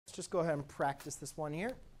Let's just go ahead and practice this one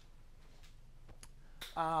here.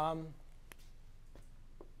 So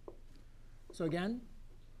again,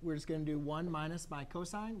 we're just going to do 1 minus my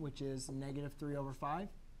cosine, which is -3/5.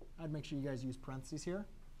 I'd make sure you guys use parentheses here.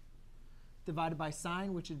 Divided by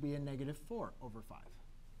sine, which would be a -4/5.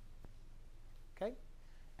 OK?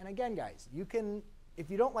 And again, guys, you can, if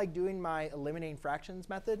you don't like doing my eliminating fractions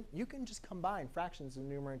method, you can just combine fractions in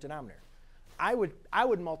numerator and denominator. I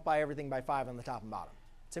would multiply everything by 5 on the top and bottom.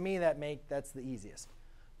 To me, that's the easiest.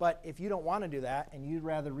 But if you don't want to do that, and you'd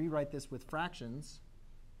rather rewrite this with fractions,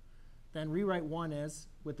 then rewrite 1 as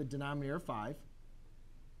with the denominator of 5.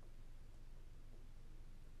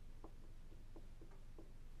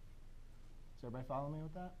 Does everybody follow me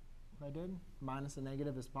with that? What I did? Minus a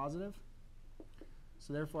negative is positive.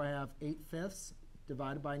 So therefore, I have 8/5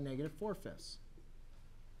 divided by -4/5.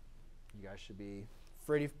 You guys should be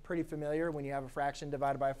pretty familiar when you have a fraction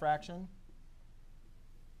divided by a fraction.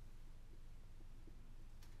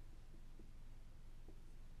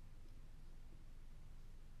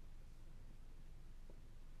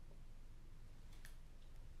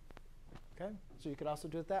 Okay? So you could also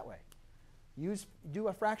do it that way. Do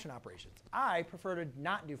a fraction operations. I prefer to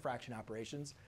not do fraction operations